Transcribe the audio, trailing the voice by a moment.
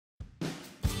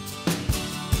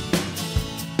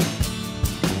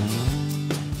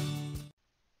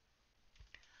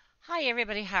Hi,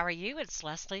 everybody. How are you? It's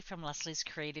Leslie from Leslie's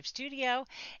Creative Studio,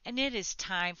 and it is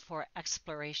time for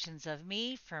Explorations of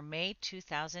Me for May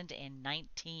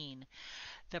 2019.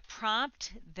 The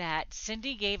prompt that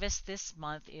Cindy gave us this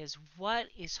month is what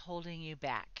is holding you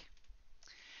back?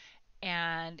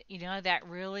 And that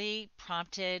really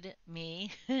prompted me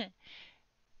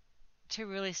to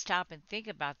really stop and think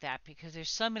about that because there's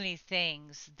so many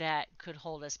things that could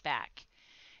hold us back.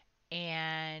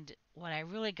 And when I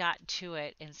really got to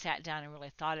it and sat down and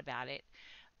really thought about it,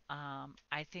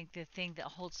 I think the thing that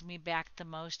holds me back the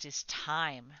most is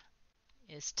time,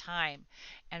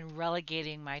 and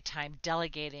relegating my time,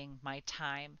 delegating my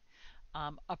time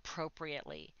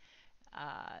appropriately.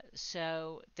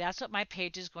 So that's what my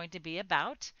page is going to be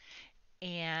about,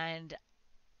 and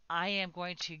I am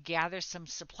going to gather some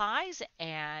supplies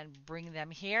and bring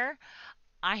them here.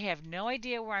 I have no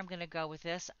idea where I'm going to go with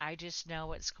this. I just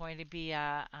know it's going to be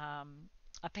a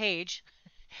page.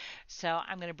 So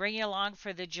I'm going to bring you along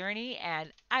for the journey,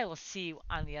 and I will see you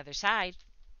on the other side.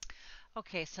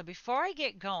 Okay, so before I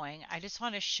get going, I just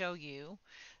want to show you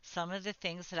some of the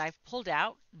things that I've pulled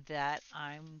out that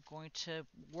I'm going to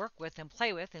work with and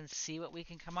play with and see what we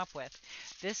can come up with.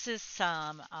 This is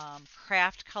some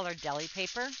craft color deli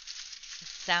paper. It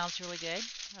sounds really good.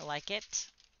 I like it.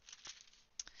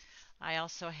 I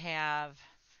also have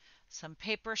some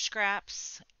paper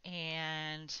scraps,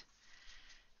 and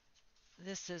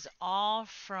this is all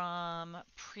from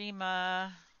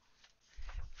Prima,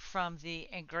 from the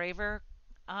engraver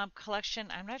collection.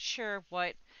 I'm not sure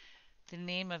what the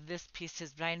name of this piece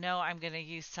is, but I know I'm going to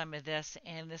use some of this,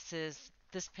 and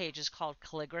this page is called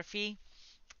Calligraphy,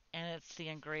 and it's the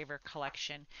engraver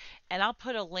collection. And I'll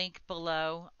put a link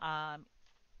below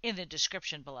in the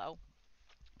description below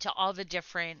to all the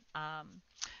different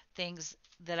things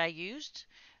that I used,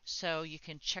 so you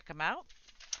can check them out.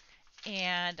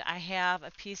 And I have a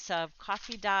piece of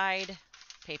coffee dyed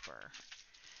paper,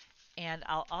 and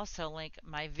I'll also link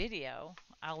my video.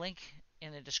 I'll link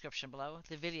in the description below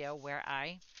the video where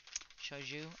I showed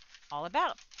you all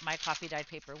about my coffee dyed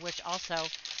paper, which also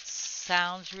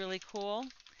sounds really cool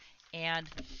and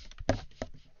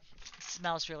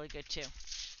smells really good too.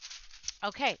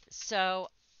 Okay, so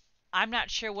I'm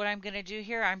not sure what I'm going to do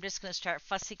here. I'm just going to start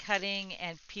fussy cutting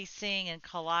and piecing and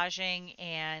collaging,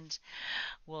 and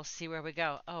we'll see where we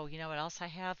go. Oh, you know what else I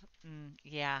have?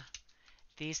 Yeah,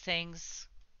 these things,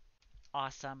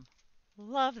 awesome.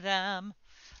 Love them.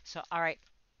 So, all right,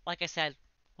 like I said,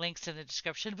 links in the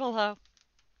description below.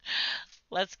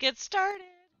 Let's get started.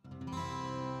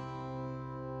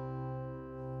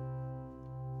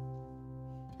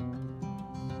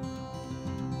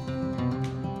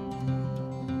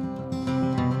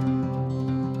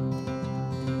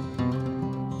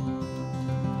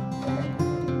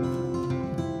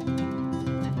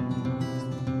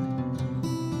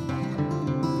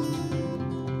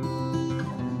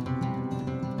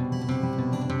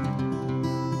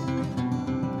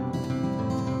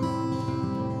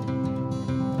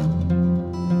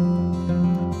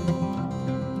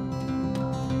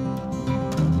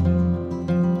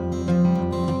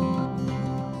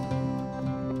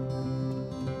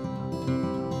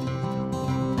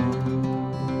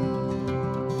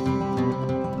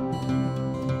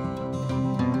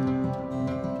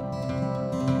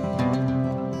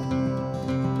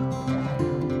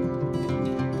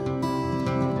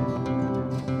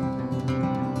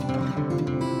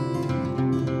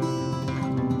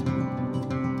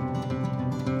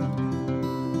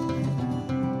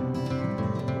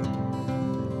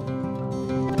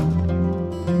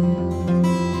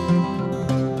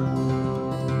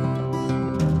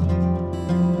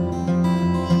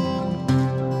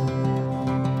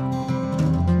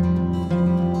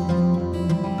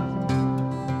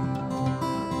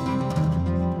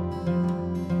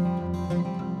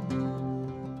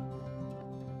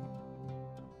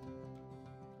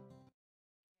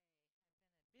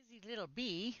 Busy little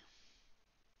bee.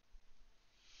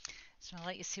 So I'll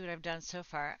let you see what I've done so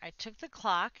far. I took the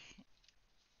clock,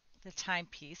 the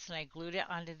timepiece, and I glued it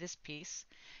onto this piece,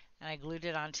 and I glued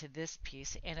it onto this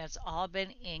piece, and it's all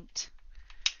been inked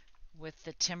with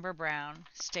the Timber Brown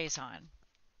Stays On.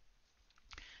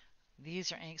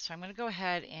 These are inked, so I'm going to go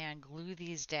ahead and glue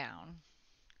these down,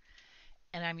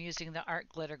 and I'm using the art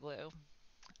glitter glue.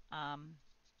 Um,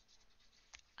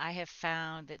 I have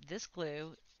found that this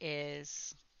glue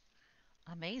is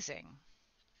amazing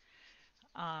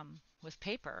with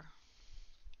paper.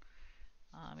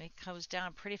 It comes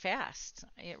down pretty fast.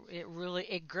 It really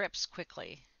it grips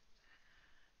quickly.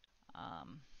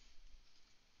 Um,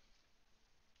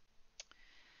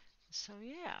 so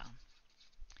yeah,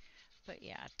 but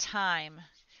yeah, time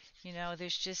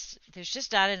there's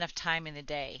just not enough time in the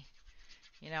day.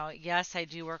 Yes, I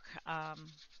do work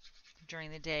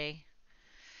during the day,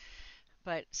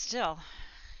 but still,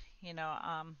 you know,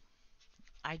 um,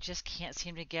 I just can't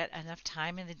seem to get enough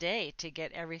time in the day to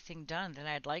get everything done that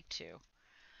I'd like to.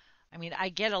 I mean, I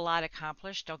get a lot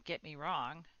accomplished, don't get me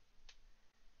wrong,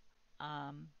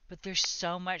 but there's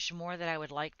so much more that I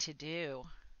would like to do.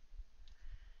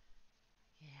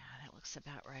 Yeah, that looks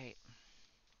about right.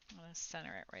 I'm going to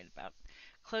center it right about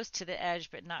close to the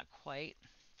edge, but not quite.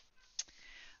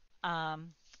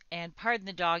 Um, and pardon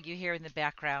the dog you hear in the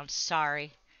background.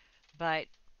 Sorry, but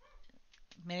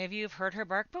many of you have heard her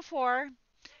bark before.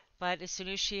 But as soon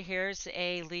as she hears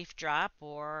a leaf drop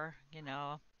or,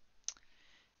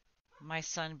 my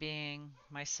son being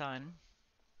my son,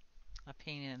 a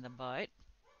pain in the butt,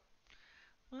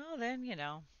 well, then,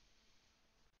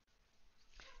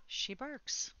 she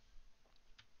barks.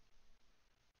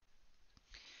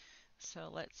 So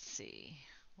let's see.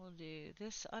 We'll do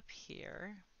this up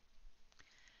here.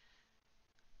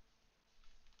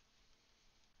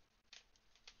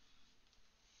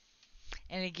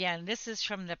 And again, this is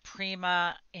from the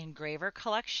Prima Engraver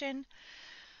collection.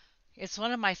 It's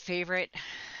one of my favorite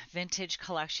vintage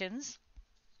collections.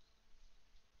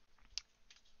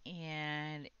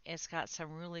 And it's got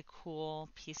some really cool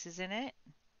pieces in it.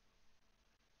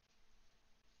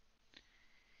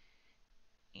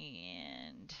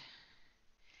 And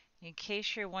in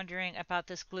case you're wondering about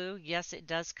this glue, yes, it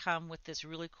does come with this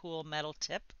really cool metal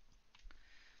tip.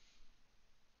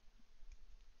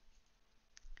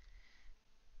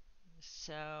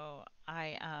 So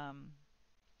I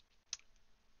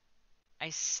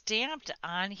stamped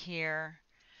on here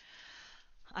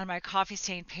on my coffee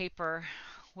stain paper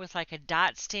with like a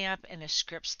dot stamp and a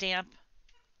script stamp.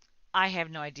 I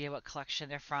have no idea what collection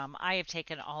they're from. I have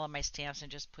taken all of my stamps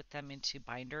and just put them into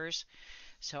binders.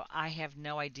 So I have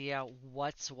no idea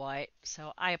what's what.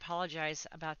 So I apologize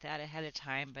about that ahead of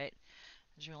time, but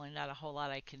there's really not a whole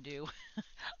lot I can do.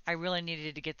 I really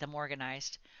needed to get them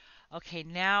organized. Okay,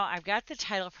 now I've got the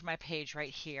title for my page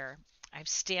right here. I've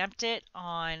stamped it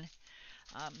on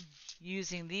um,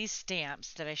 using these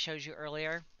stamps that I showed you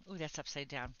earlier. Ooh, that's upside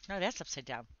down. No, that's upside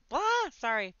down. Ah,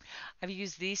 sorry. I've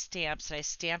used these stamps and I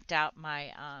stamped out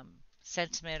my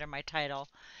sentiment or my title,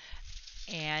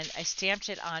 and I stamped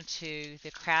it onto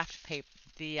the craft paper,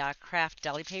 the craft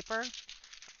deli paper.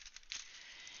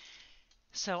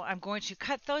 So I'm going to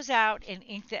cut those out and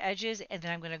ink the edges, and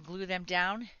then I'm going to glue them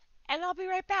down, and I'll be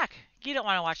right back. You don't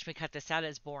want to watch me cut this out,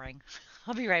 it's boring.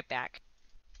 I'll be right back.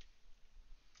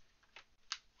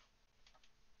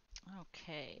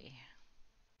 Okay,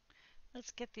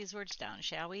 let's get these words down,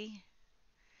 shall we?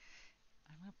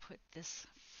 I'm going to put this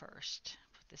first.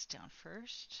 Put this down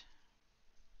first.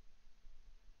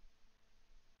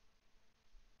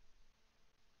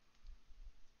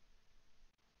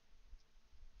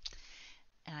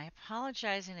 And I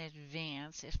apologize in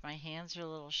advance if my hands are a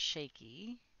little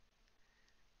shaky.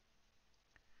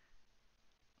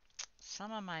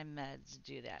 Some of my meds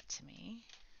do that to me.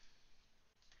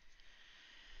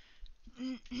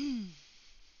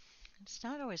 It's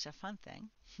not always a fun thing.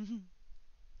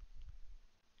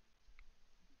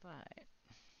 But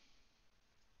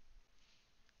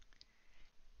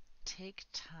take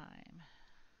time.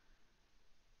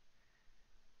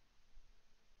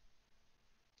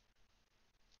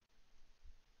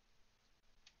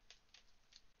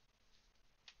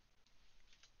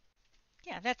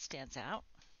 Yeah, that stands out.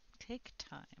 Take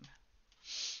time.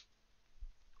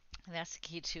 And that's the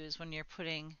key too, is when you're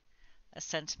putting a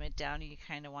sentiment down, you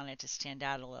kind of want it to stand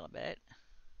out a little bit.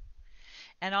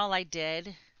 And all I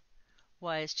did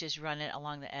was just run it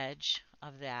along the edge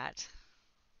of that.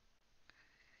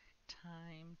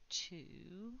 Time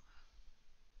to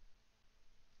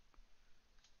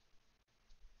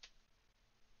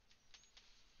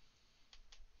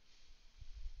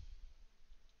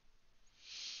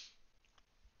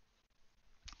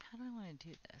how do I want to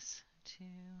do this? To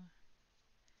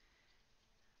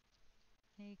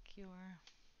make your,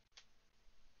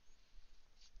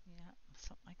 yeah,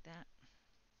 something like that.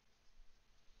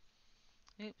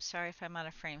 Oops, sorry if I'm out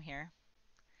of frame here.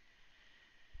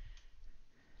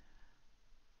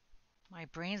 My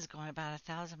brain's going about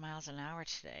 1,000 miles an hour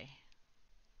today.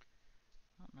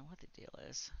 I don't know what the deal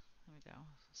is. There we go.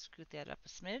 Scoot that up a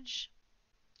smidge.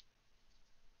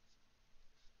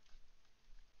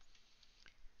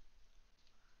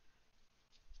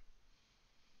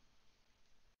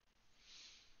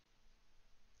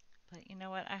 But you know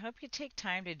what? I hope you take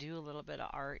time to do a little bit of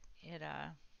art.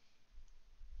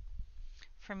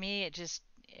 For me, it's just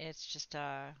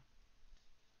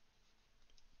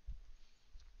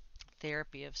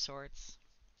therapy of sorts.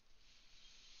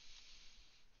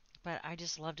 But I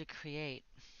just love to create.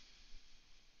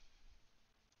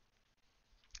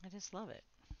 I just love it.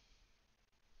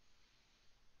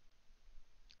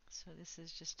 So this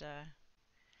is just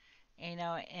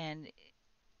and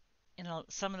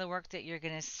some of the work that you're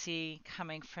going to see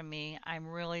coming from me, I'm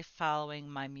really following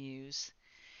my muse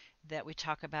that we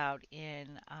talk about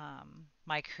in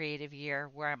my creative year,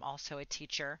 where I'm also a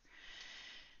teacher.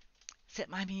 That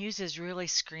my muse is really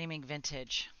screaming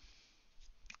vintage.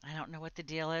 I don't know what the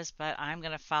deal is, but I'm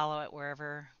going to follow it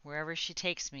wherever she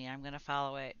takes me. I'm going to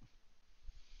follow it.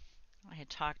 I had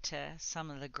talked to some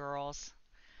of the girls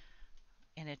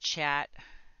in a chat,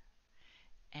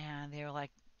 and they were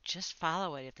like, just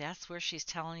follow it. If that's where she's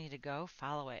telling you to go,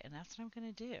 follow it. And that's what I'm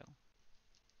going to do.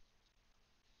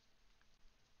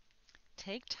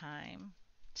 Take time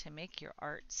to make your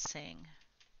art sing.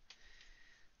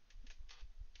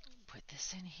 Put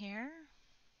this in here.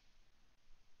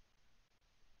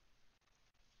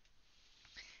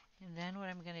 And then what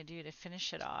I'm going to do to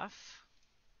finish it off,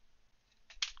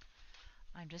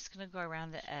 I'm just going to go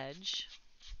around the edge.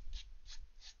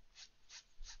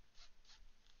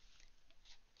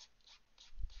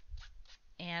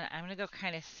 And I'm going to go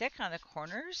kind of thick on the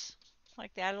corners,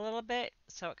 like that a little bit,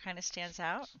 so it kind of stands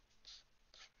out.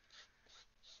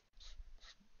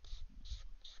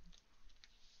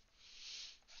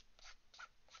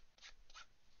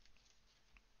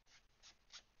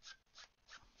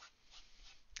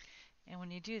 And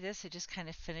when you do this, it just kind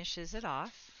of finishes it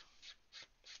off.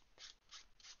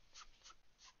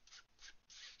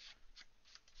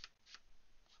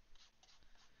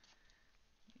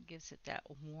 It gives it that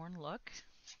worn look.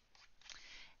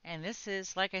 And this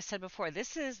is, like I said before,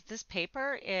 this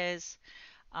paper is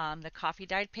the coffee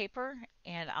dyed paper,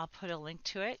 and I'll put a link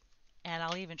to it, and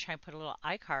I'll even try and put a little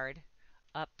iCard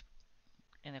up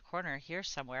in the corner here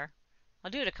somewhere.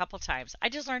 I'll do it a couple times. I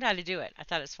just learned how to do it. I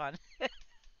thought it was fun.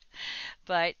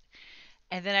 But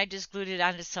and then I just glued it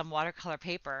onto some watercolor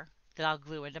paper that I'll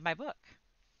glue into my book.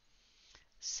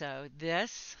 So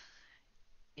this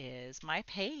is my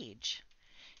page.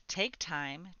 Take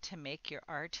time to make your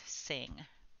art sing.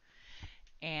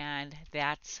 And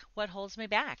that's what holds me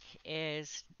back,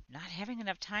 is not having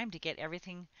enough time to get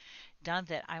everything done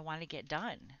that I want to get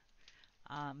done.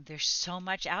 There's so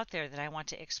much out there that I want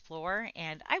to explore,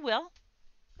 and I will.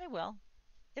 I will.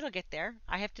 It'll get there.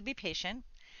 I have to be patient,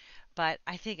 but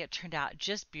I think it turned out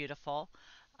just beautiful.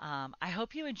 I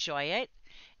hope you enjoy it,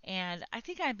 and I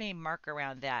think I may mark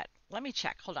around that. Let me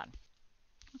check. Hold on.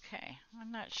 Okay,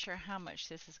 I'm not sure how much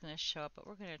this is going to show up, but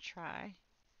we're going to try.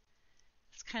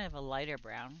 It's kind of a lighter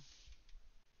brown.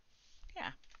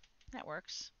 Yeah, that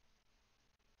works.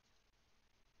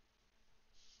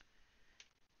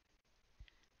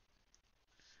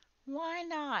 Why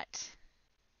not?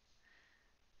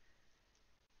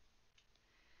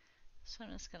 So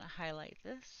I'm just going to highlight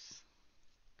this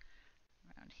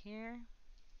around here.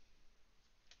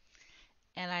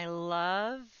 And I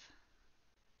love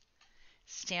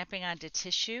stamping onto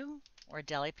tissue or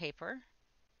deli paper.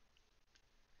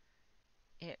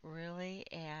 It really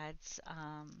adds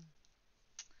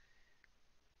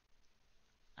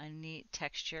a neat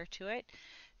texture to it,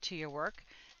 to your work.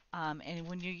 And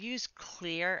when you use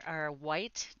clear or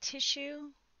white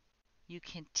tissue, you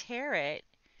can tear it.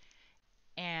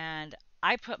 And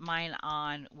I put mine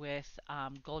on with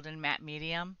golden matte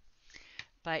medium.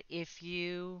 But if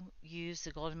you use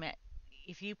the golden matte,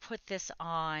 if you put this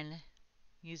on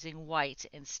using white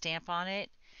and stamp on it,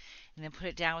 and then put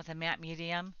it down with a matte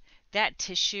medium, that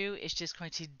tissue is just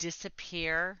going to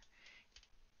disappear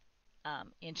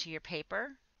into your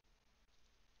paper,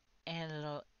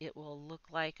 and it will look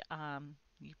like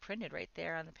you printed right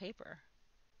there on the paper.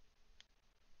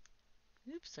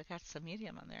 Oops, I got some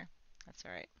medium on there. That's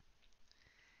all right.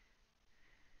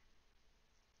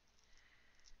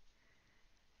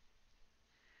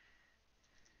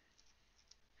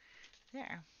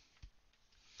 There.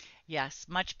 Yes,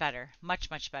 much better. Much,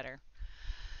 much better.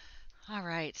 All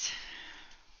right.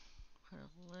 Put a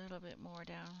little bit more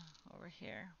down over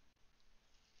here,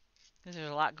 because there's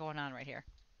a lot going on right here.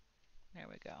 There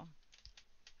we go.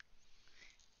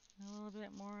 A little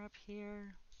bit more up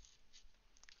here.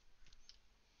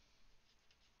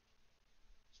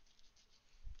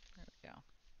 There we go.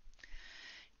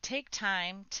 Take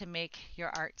time to make your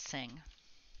art sing.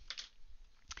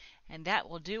 And that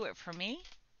will do it for me.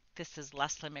 This is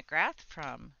Leslie McGrath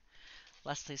from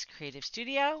Leslie's Creative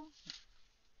Studio.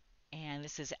 And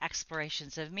this is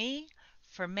Explorations of Me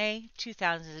for May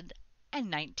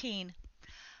 2019.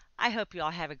 I hope you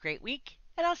all have a great week,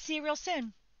 and I'll see you real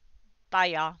soon. Bye,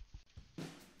 y'all.